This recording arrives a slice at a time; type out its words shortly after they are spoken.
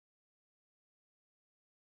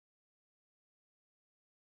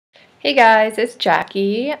Hey guys, it's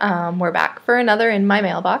Jackie. We're back for another in my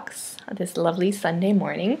mailbox this lovely Sunday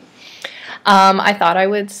morning. I thought I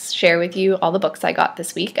would share with you all the books I got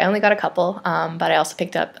this week. I only got a couple, but I also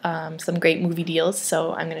picked up some great movie deals,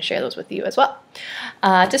 so I'm going to share those with you as well.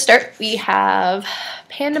 To start, we have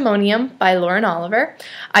Pandemonium by Lauren Oliver.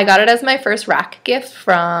 I got it as my first rack gift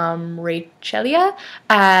from Rachelia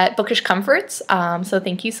at Bookish Comforts, so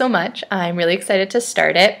thank you so much. I'm really excited to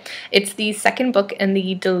start it. It's the second book in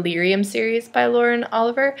the Delirium series by Lauren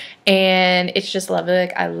Oliver, and it's just lovely.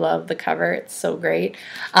 Like, I love the cover. It's so great.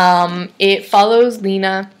 It follows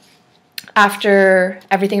Lena after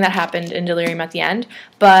everything that happened in Delirium at the end,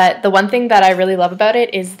 but the one thing that I really love about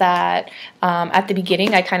it is that at the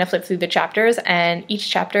beginning I kind of flip through the chapters, and each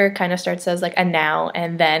chapter kind of starts as like a now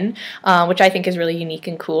and then, which I think is really unique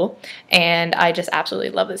and cool, and I just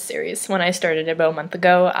absolutely love this series. When I started it about a month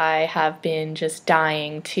ago, I have been just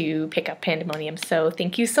dying to pick up Pandemonium, so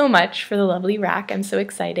thank you so much for the lovely rack. I'm so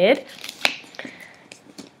excited.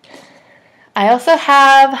 I also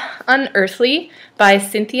have Unearthly by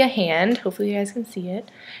Cynthia Hand. Hopefully you guys can see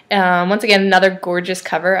it. Once again, another gorgeous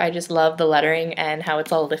cover. I just love the lettering and how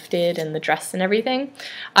it's all lifted and the dress and everything.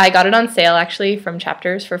 I got it on sale actually from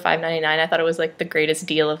Chapters for $5.99. I thought it was like the greatest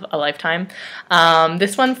deal of a lifetime.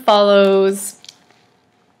 This one follows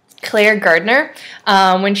Claire Gardner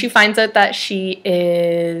when she finds out that she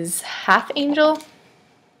is half angel.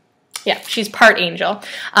 Yeah, she's part angel.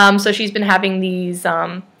 So she's been having these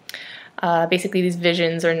basically these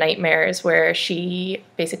visions or nightmares where she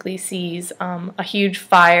basically sees a huge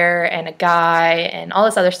fire and a guy and all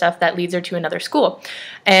this other stuff that leads her to another school.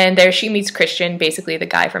 And there she meets Christian, basically the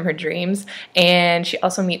guy from her dreams, and she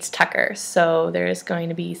also meets Tucker. So there's going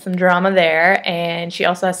to be some drama there, and she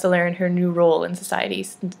also has to learn her new role in society,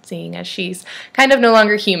 seeing as she's kind of no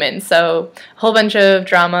longer human. So a whole bunch of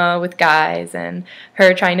drama with guys and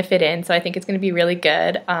her trying to fit in. So I think it's going to be really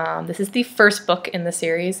good. This is the first book in the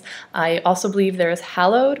series. I also believe there is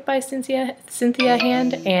Hallowed by Cynthia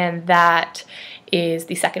Hand, and that is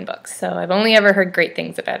the second book. So I've only ever heard great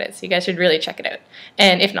things about it, so you guys should really check it out.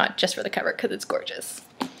 And if not, just for the cover, because it's gorgeous.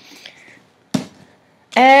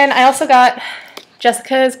 And I also got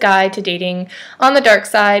Jessica's Guide to Dating on the Dark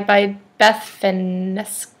Side by Beth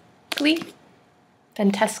Fentescli,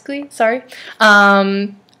 sorry.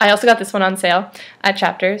 I also got this one on sale at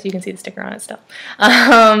Chapters. You can see the sticker on it still.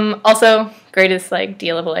 Also, greatest like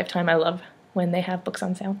deal of a lifetime. I love when they have books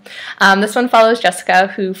on sale. This one follows Jessica,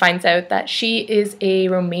 who finds out that she is a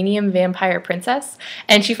Romanian vampire princess,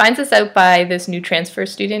 and she finds this out by this new transfer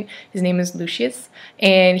student. His name is Lucius,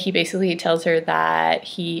 and he basically tells her that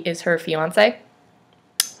he is her fiance.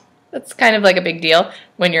 That's kind of like a big deal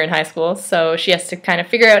when you're in high school, so she has to kind of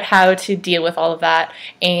figure out how to deal with all of that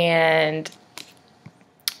and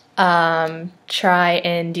try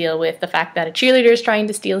and deal with the fact that a cheerleader is trying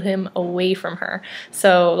to steal him away from her.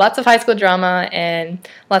 So lots of high school drama and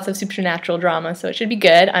lots of supernatural drama, so it should be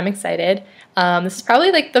good. I'm excited. This is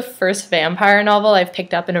probably like the first vampire novel I've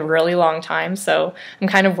picked up in a really long time, so I'm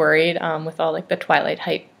kind of worried with all like the Twilight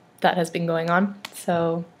hype that has been going on.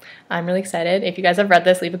 So I'm really excited. If you guys have read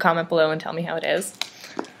this, leave a comment below and tell me how it is.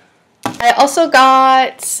 I also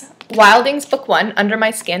got Wilding's Book 1, Under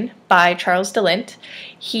My Skin, by Charles DeLint.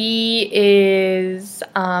 He is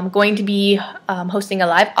going to be hosting a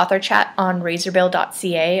live author chat on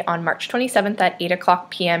RazOrbill.ca on March 27th at 8 o'clock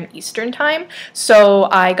p.m. Eastern Time. So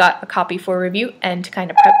I got a copy for review and to kind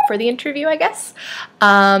of prep for the interview, I guess.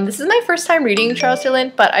 This is my first time reading Charles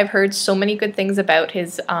DeLint, but I've heard so many good things about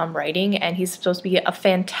his writing, and he's supposed to be a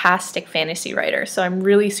fantastic fantasy writer. So I'm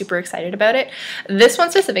really super excited about it. This one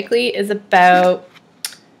specifically is about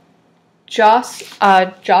Josh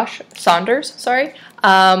Saunders,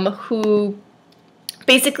 who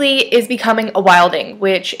basically is becoming a wilding,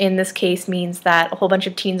 which in this case means that a whole bunch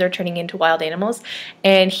of teens are turning into wild animals,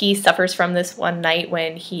 and he suffers from this one night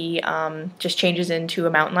when he just changes into a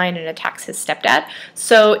mountain lion and attacks his stepdad.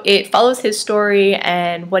 So it follows his story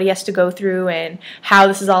and what he has to go through and how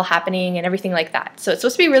this is all happening and everything like that. So it's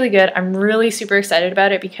supposed to be really good. I'm really super excited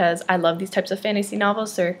about it because I love these types of fantasy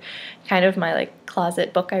novels. They're kind of my like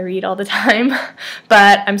closet book I read all the time.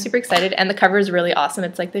 But I'm super excited, and the cover is really awesome.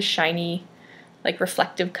 It's like this shiny, like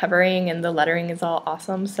reflective covering, and the lettering is all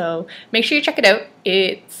awesome. So make sure you check it out.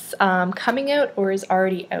 It's coming out or is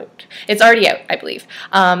already out. It's already out, I believe.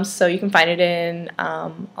 So you can find it in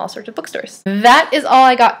all sorts of bookstores. That is all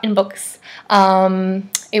I got in books.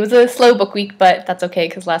 It was a slow book week, but that's okay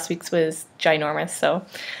because last week's was ginormous, so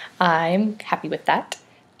I'm happy with that.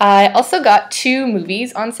 I also got 2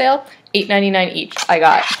 movies on sale, $8.99 each. I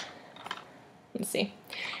got, let's see,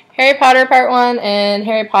 Harry Potter Part 1 and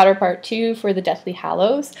Harry Potter Part 2 for the Deathly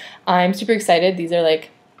Hallows. I'm super excited. These are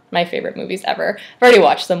like my favorite movies ever. I've already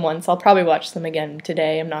watched them once. I'll probably watch them again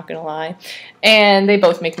today, I'm not gonna lie. And they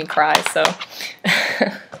both make me cry, so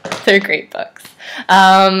they're great books.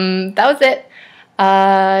 That was it.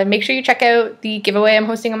 Make sure you check out the giveaway I'm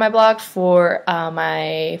hosting on my blog for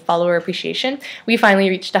my follower appreciation. We finally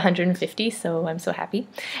reached 150, so I'm so happy.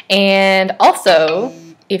 And also,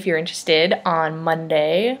 if you're interested, on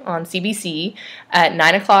Monday on CBC at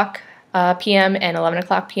 9 o'clock p.m. and 11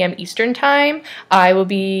 o'clock p.m. Eastern Time, I will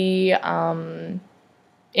be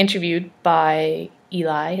interviewed by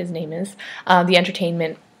Eli, his name is, the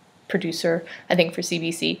entertainment producer, I think, for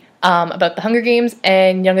CBC, about the Hunger Games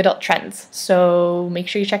and young adult trends. So make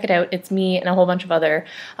sure you check it out. It's me and a whole bunch of other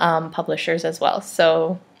publishers as well.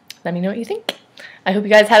 So let me know what you think. I hope you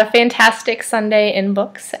guys had a fantastic Sunday in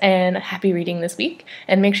books and happy reading this week.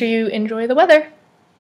 And make sure you enjoy the weather.